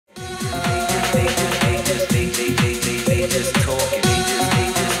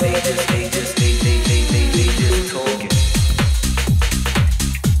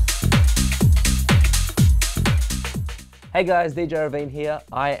Hey guys, DJ Ravine here.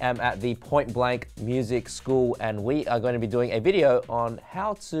 I am at the Point Blank Music School and we are going to be doing a video on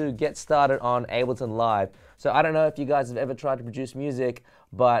how to get started on Ableton Live. So I don't know if you guys have ever tried to produce music,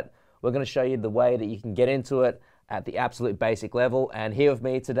 but we're going to show you the way that you can get into it at the absolute basic level. And here with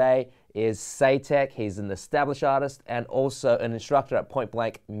me today is Saytek. He's an established artist and also an instructor at Point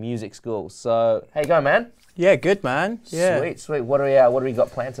Blank Music School. So, how you going, man? Yeah, good, man. Yeah. Sweet, sweet. What do we got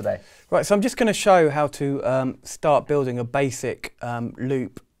planned today? Right, so I'm just going to show how to start building a basic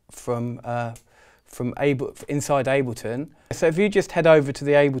loop from inside Ableton. So if you just head over to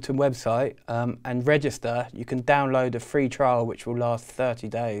the Ableton website and register, you can download a free trial which will last 30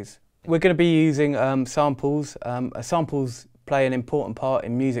 days. We're going to be using samples. Samples play an important part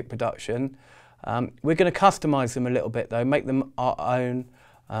in music production. We're going to customize them a little bit though, make them our own,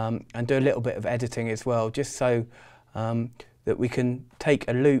 and do a little bit of editing as well, just so that we can take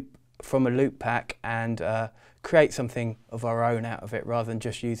a loop from a loop pack and create something of our own out of it, rather than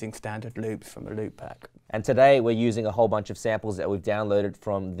just using standard loops from a loop pack. And today we're using a whole bunch of samples that we've downloaded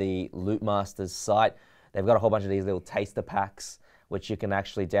from the Loopmasters site. They've got a whole bunch of these little taster packs which you can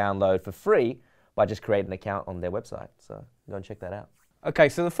actually download for free by just creating an account on their website. So go and check that out. Okay,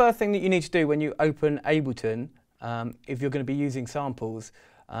 so the first thing that you need to do when you open Ableton, if you're going to be using samples,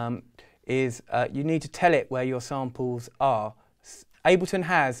 is you need to tell it where your samples are. Ableton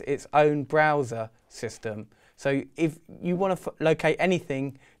has its own browser system. So if you want to locate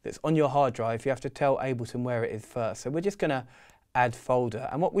anything that's on your hard drive, you have to tell Ableton where it is first. So we're just going to add folder.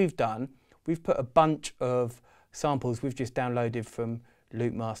 And what we've done, we've put a bunch of samples we've just downloaded from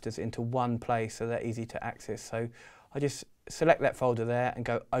Loopmasters into one place, so they're easy to access. So I just select that folder there and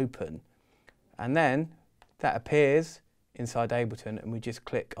go open. And then that appears inside Ableton and we just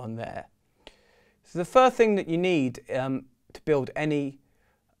click on there. So the first thing that you need to build any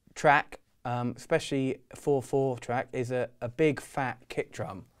track, especially a 4/4 track, is a big fat kick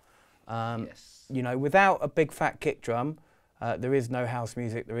drum. Yes. You know, without a big fat kick drum, there is no house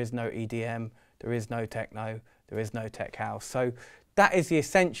music, there is no EDM, there is no techno, there is no tech house. So that is the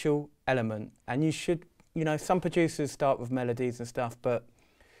essential element. And you should, you know, some producers start with melodies and stuff, but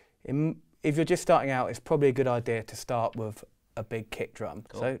if you're just starting out, it's probably a good idea to start with a big kick drum.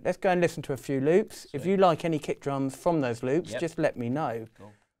 Cool. So let's go and listen to a few loops. Sweet. If you like any kick drums from those loops, just let me know.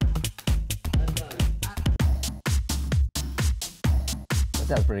 Cool. That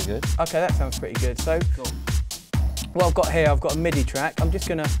sounds pretty good. Okay, that sounds pretty good. So cool. What I've got here, I've got a MIDI track. I'm just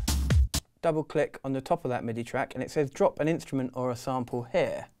going to double click on the top of that MIDI track and it says drop an instrument or a sample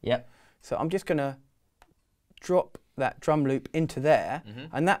here. Yep. So I'm just going to drop that drum loop into there,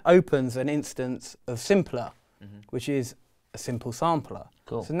 and that opens an instance of Simpler, which is a simple sampler.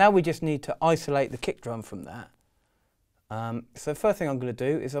 Cool. So now we just need to isolate the kick drum from that. So the first thing I'm going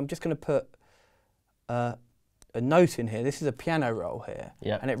to do is I'm just going to put a note in here. This is a piano roll here,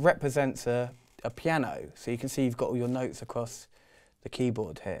 and it represents a piano. So you can see you've got all your notes across the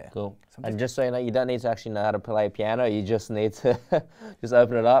keyboard here. Cool. So and just so you know, you don't need to actually know how to play piano. You just need to just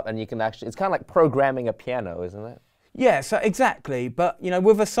open it up and you can actually, it's kind of like programming a piano, isn't it? Yeah, so exactly. But you know,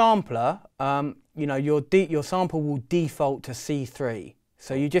 with a sampler, you know, your sample will default to C3.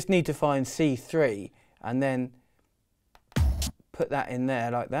 So you just need to find C3 and then put that in there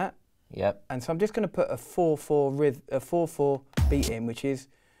like that. Yep. And so I'm just going to put a 4/4 beat in, which is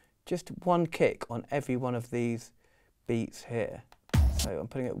just one kick on every one of these beats here. So I'm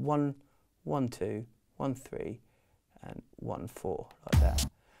putting it 1, 1, 2, 1, 3, and 1, 4 like that.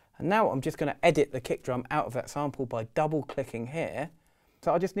 And now I'm just going to edit the kick drum out of that sample by double clicking here.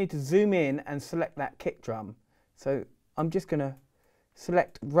 So I just need to zoom in and select that kick drum. So I'm just going to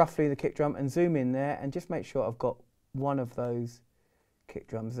select roughly the kick drum and zoom in there and just make sure I've got one of those kick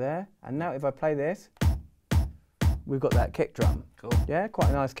drums there. And now if I play this, we've got that kick drum. Cool. Yeah, quite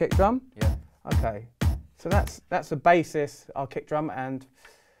a nice kick drum. Yeah. Okay. So that's the basis, our kick drum, and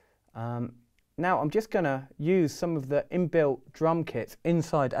now I'm just going to use some of the inbuilt drum kits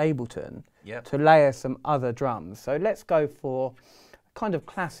inside Ableton to layer some other drums. So let's go for kind of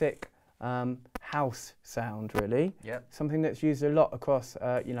classic house sound, really. Something that's used a lot across,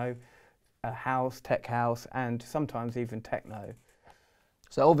 you know, house, tech house, and sometimes even techno.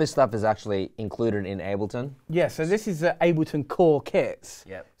 So all this stuff is actually included in Ableton? Yeah, so this is the Ableton core kits.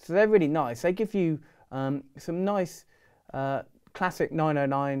 Yep. So they're really nice. They give you some nice classic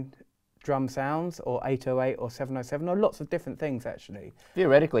 909 drum sounds, or 808 or 707, or lots of different things actually.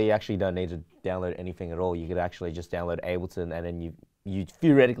 Theoretically, you actually don't need to download anything at all. You could actually just download Ableton and then you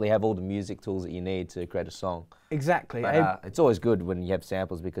theoretically have all the music tools that you need to create a song. Exactly. But, it's always good when you have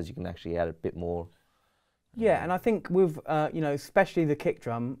samples because you can actually add a bit more Yeah, and I think with you know, especially the kick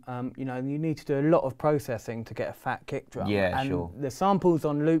drum, you know, you need to do a lot of processing to get a fat kick drum. Yeah, and sure. the samples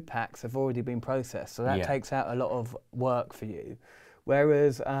on loop packs have already been processed, so that Yeah. takes out a lot of work for you.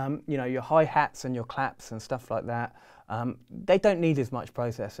 Whereas you know, your hi-hats and your claps and stuff like that, they don't need as much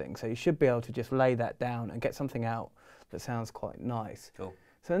processing, so you should be able to just lay that down and get something out that sounds quite nice. Cool.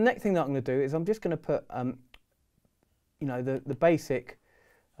 So the next thing that I'm going to do is I'm just going to put you know, the basic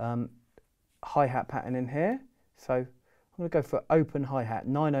hi-hat pattern in here. So I'm going to go for open hi-hat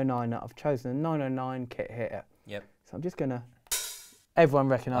 909. I've chosen a 909 kit here. Yep. So I'm just going to, everyone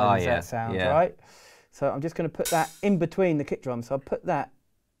recognises that sound, right? So I'm just going to put that in between the kick drum. So I'll put that,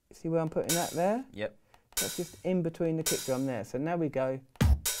 see where I'm putting that there? Yep. That's just in between the kick drum there. So now we go.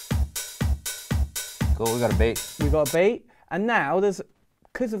 Cool, we got a beat. We've got a beat. And now there's,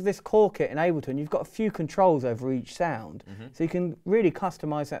 because of this core kit in Ableton, you've got a few controls over each sound. So you can really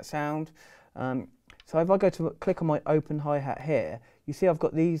customise that sound. So if I go to click on my open hi-hat here, you see I've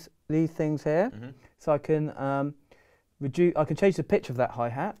got these things here. So I can I can change the pitch of that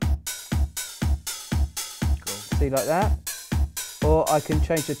hi-hat. Cool. See, like that. Or I can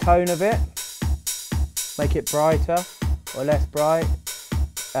change the tone of it, make it brighter or less bright.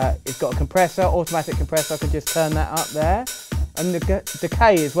 It's got a compressor, automatic compressor. I can just turn that up there. And the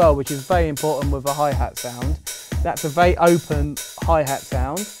decay as well, which is very important with a hi-hat sound. That's a very open hi-hat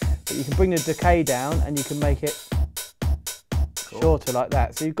sound, but you can bring the decay down and you can make it shorter like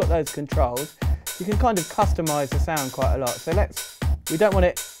that. So you've got those controls. You can kind of customise the sound quite a lot. So we don't want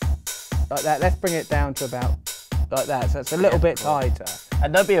it like that. Let's bring it down to about like that. So it's a little bit tighter.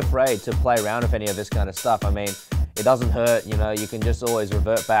 And don't be afraid to play around with any of this kind of stuff. I mean, it doesn't hurt, you know, you can just always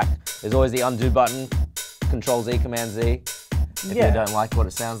revert back. There's always the undo button, Control Z, Command Z. If you don't like what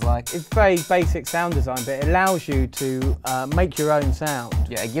it sounds like. It's very basic sound design, but it allows you to make your own sound.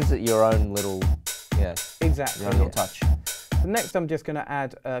 Yeah, it gives it your own little, exactly, your own little touch. So next I'm just going to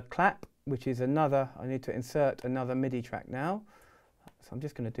add a clap, which is another, I need to insert another MIDI track now. So I'm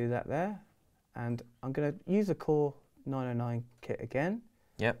just going to do that there. And I'm going to use a Core 909 kit again.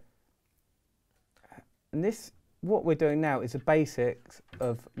 Yep. And this, what we're doing now is the basics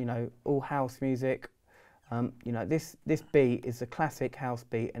of, you know, all house music. You know, this beat is a classic house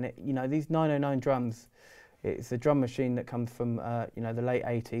beat, and you know, these 909 drums, it's a drum machine that comes from you know, the late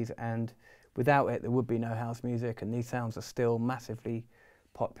 80s, and without it there would be no house music, and these sounds are still massively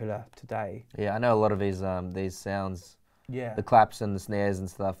popular today. Yeah, I know a lot of these sounds, the claps and the snares and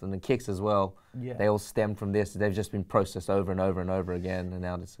stuff, and the kicks as well, they all stem from this. They've just been processed over and over and over again, and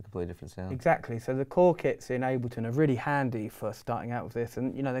now it's a completely different sound. Exactly, so the core kits in Ableton are really handy for starting out with this,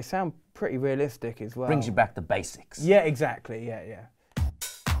 and you know, they sound pretty realistic as well. Brings you back to basics. Yeah, exactly, yeah,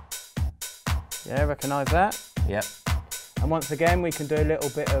 recognise that? Yep. And once again, we can do a little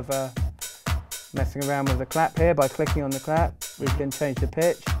bit of messing around with the clap here by clicking on the clap. We can change the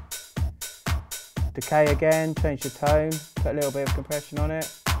pitch. Decay again, change the tone, put a little bit of compression on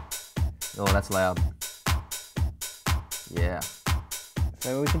it. Oh, that's loud. Yeah.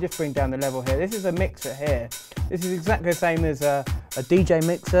 So we can just bring down the level here. This is a mixer here. This is exactly the same as a DJ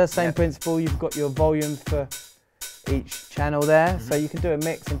mixer, same principle. You've got your volumes for each channel there. So you can do a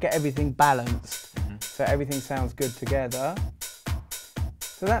mix and get everything balanced. So everything sounds good together.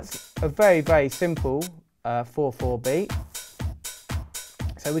 So that's a very, very simple 4/4 beat.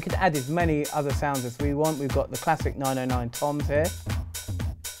 So we could add as many other sounds as we want. We've got the classic 909 toms here.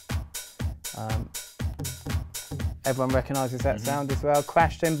 Everyone recognises that sound as well.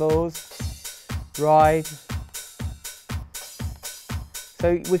 Crash cymbals, ride.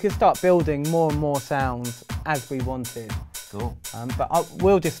 So we can start building more and more sounds as we wanted. Cool. But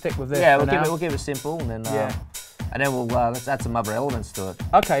we'll just stick with this. Yeah, we'll keep it simple, and then we'll let's add some other elements to it.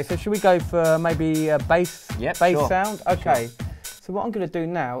 Okay, so should we go for maybe a bass sound? Okay. Sure. So what I'm going to do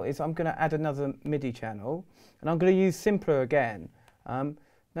now is I'm going to add another MIDI channel, and I'm going to use Simpler again.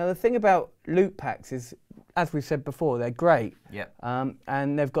 Now the thing about loop packs is, as we've said before, they're great. Yep.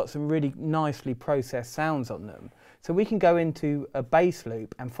 And they've got some really nicely processed sounds on them. So we can go into a bass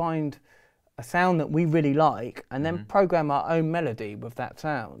loop and find a sound that we really like, and then program our own melody with that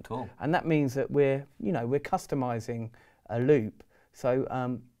sound. Cool. And that means that we're customizing a loop. So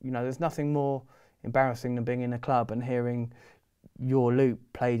you know, there's nothing more embarrassing than being in a club and hearing your loop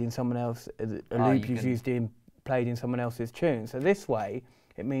played in someone else, a loop you've used played in someone else's tune. So this way,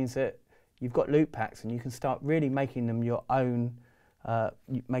 it means that you've got loop packs and you can start really making them your own,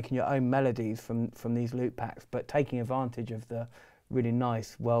 making your own melodies from these loop packs, but taking advantage of the really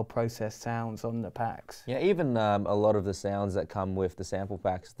nice, well-processed sounds on the packs. Yeah, even a lot of the sounds that come with the sample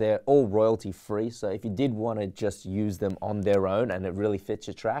packs, they're all royalty-free, so if you did want to just use them on their own and it really fits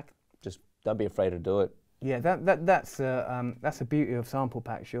your track, just don't be afraid to do it. Yeah, that's the beauty of sample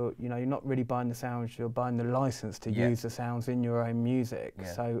packs. You're not really buying the sounds, you're buying the license to use the sounds in your own music.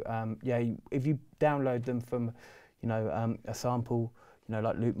 Yeah. So if you download them from, a sample,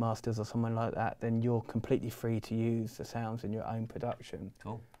 like Loop Masters or someone like that, then you're completely free to use the sounds in your own production.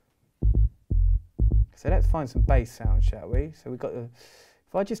 Cool. So let's find some bass sounds, shall we? So we've got the.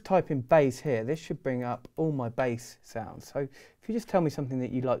 If I just type in bass here, this should bring up all my bass sounds. So if you just tell me something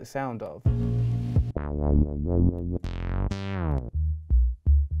that you like the sound of.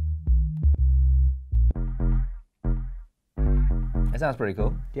 That sounds pretty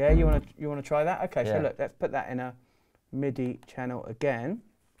cool. Yeah, you wanna try that? Okay, so look, let's put that in a MIDI channel again,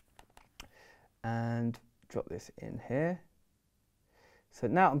 and drop this in here. So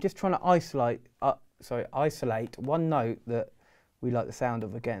now I'm just trying to isolate one note that we like the sound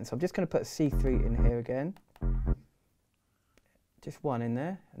of again. So I'm just going to put a C3 in here again, just one in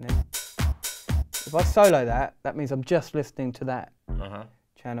there, and then if I solo that, that means I'm just listening to that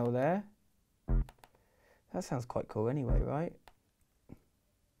channel there. That sounds quite cool anyway, right?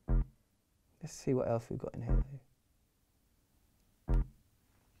 Let's see what else we've got in here.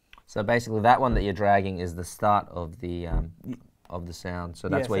 So basically that one that you're dragging is the start of the sound. So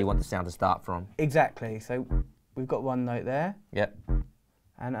that's where you want the sound to start from. Exactly. So we've got one note there. Yep.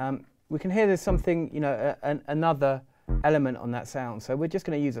 And we can hear there's something, another element on that sound. So we're just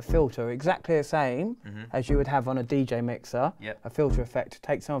going to use a filter, exactly the same as you would have on a DJ mixer. Yep. A filter effect to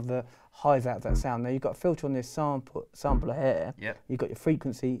take some of the highs out of that sound. Now you've got a filter on this sampler here. Yep. You've got your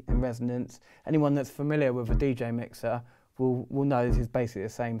frequency and resonance. Anyone that's familiar with a DJ mixer will know this is basically the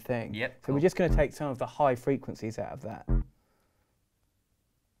same thing. Yep. So we're just going to take some of the high frequencies out of that.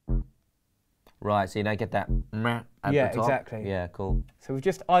 Right, so you don't get that at the top? Exactly. Yeah, cool. So we've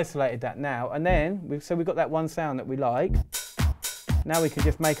just isolated that now, and then we've got that one sound that we like. Now we can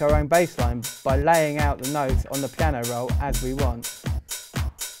just make our own bass line by laying out the notes on the piano roll as we want.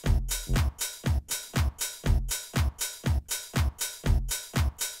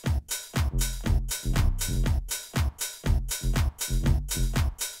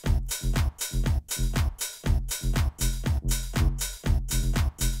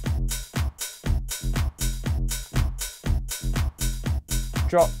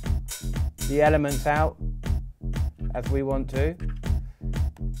 Drop the elements out as we want to.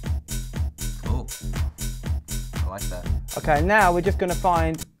 Cool. I like that. Okay, now we're just going to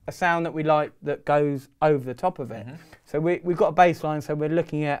find a sound that we like that goes over the top of it. So we've got a bass line, so we're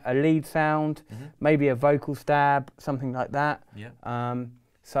looking at a lead sound, maybe a vocal stab, something like that. Yeah.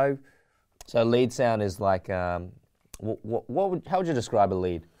 So lead sound is like, how would you describe a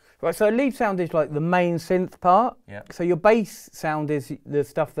lead? Right, so a lead sound is like the main synth part. Yep. So your bass sound is the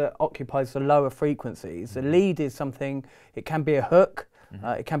stuff that occupies the lower frequencies. The lead is something, it can be a hook,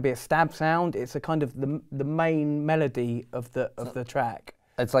 it can be a stab sound. It's a kind of the main melody of the track.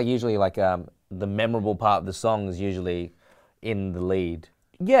 It's like usually like the memorable part of the song is usually in the lead.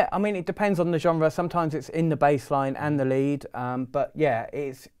 Yeah, I mean, it depends on the genre. Sometimes it's in the bass line and the lead, but yeah,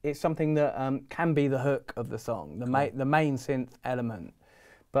 it's something that can be the hook of the song, the main synth element.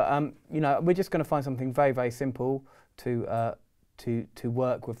 But we're just going to find something very, very simple to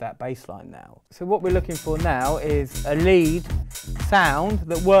work with that bass line now. So what we're looking for now is a lead sound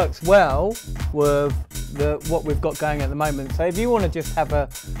that works well with what we've got going at the moment. So if you want to just have a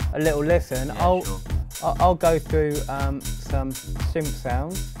little listen, yeah, I'll go through some synth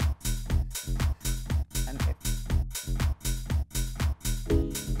sounds.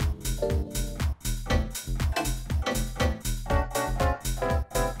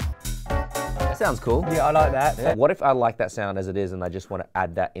 Sounds cool. Yeah, I like that. Yeah. What if I like that sound as it is and I just want to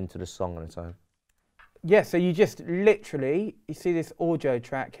add that into the song on its own? Yeah, so you just literally, you see this audio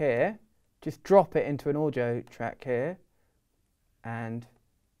track here, just drop it into an audio track here and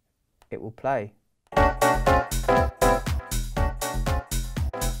it will play. It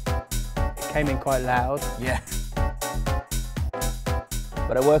came in quite loud. Yeah.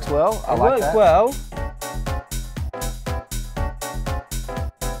 But it works well. It works well.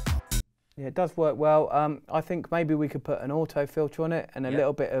 Yeah, it does work well. I think maybe we could put an auto filter on it and a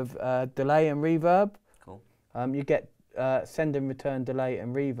little bit of delay and reverb. Cool. You get send and return delay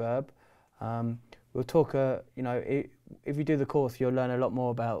and reverb. We'll talk, if you do the course, you'll learn a lot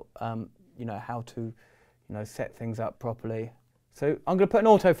more about, how to, set things up properly. So I'm going to put an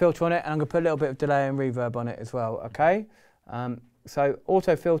auto filter on it and I'm going to put a little bit of delay and reverb on it as well, okay? So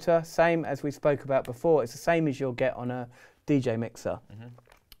auto filter, same as we spoke about before. It's the same as you'll get on a DJ mixer.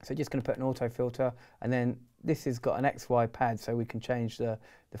 So just going to put an auto filter, and then this has got an XY pad, so we can change the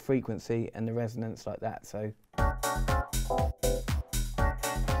frequency and the resonance like that. So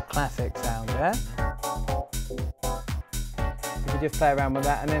classic sound, yeah? just play around with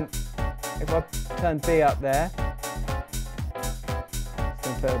that, and then if I turn B up there, just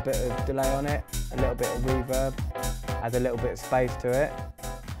going to put a bit of delay on it, a little bit of reverb, add a little bit of space to it.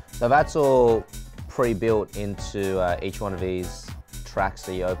 So that's all pre-built into each one of these tracks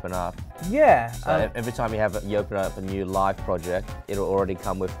that you open up. Yeah. So every time you open up a new live project, it'll already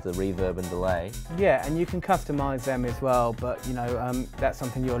come with the reverb and delay. Yeah, and you can customize them as well, but you know, that's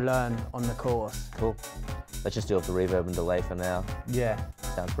something you'll learn on the course. Cool. Let's just do it with the reverb and delay for now. Yeah.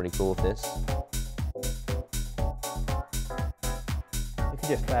 Sounds pretty cool with this. You can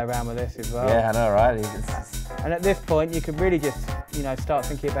just play around with this as well. Yeah, I know, right? And at this point, you could really just, you know, start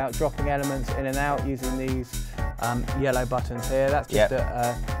thinking about dropping elements in and out using these yellow buttons here. That's just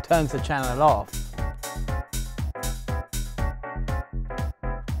turns the channel off.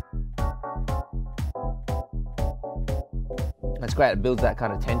 That's great. It builds that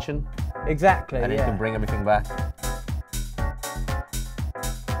kind of tension. Exactly. And then you can bring everything back.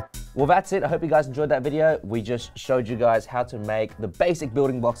 Well, that's it. I hope you guys enjoyed that video. We just showed you guys how to make the basic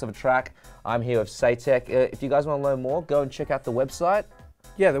building blocks of a track. I'm here with Saytek. If you guys want to learn more, go and check out the website.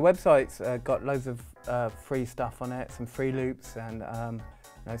 Yeah, the website's got loads of free stuff on it, some free loops, and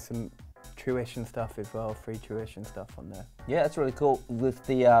you know, some tuition stuff as well, free tuition stuff on there. Yeah, that's really cool. With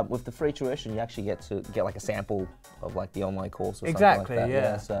the free tuition, you actually get like a sample of like the online course or something like that.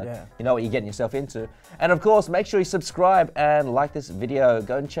 Yeah. So yeah. you know what you're getting yourself into. And of course, make sure you subscribe and like this video.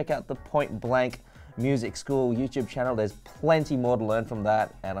 Go and check out the Point Blank Music School YouTube channel. There's plenty more to learn from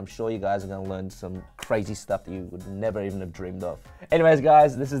that, and I'm sure you guys are going to learn some crazy stuff that you would never even have dreamed of. Anyways,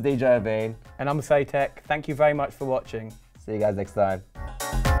 guys, this is DJ Ravine. And I'm Saytek. Thank you very much for watching. See you guys next time.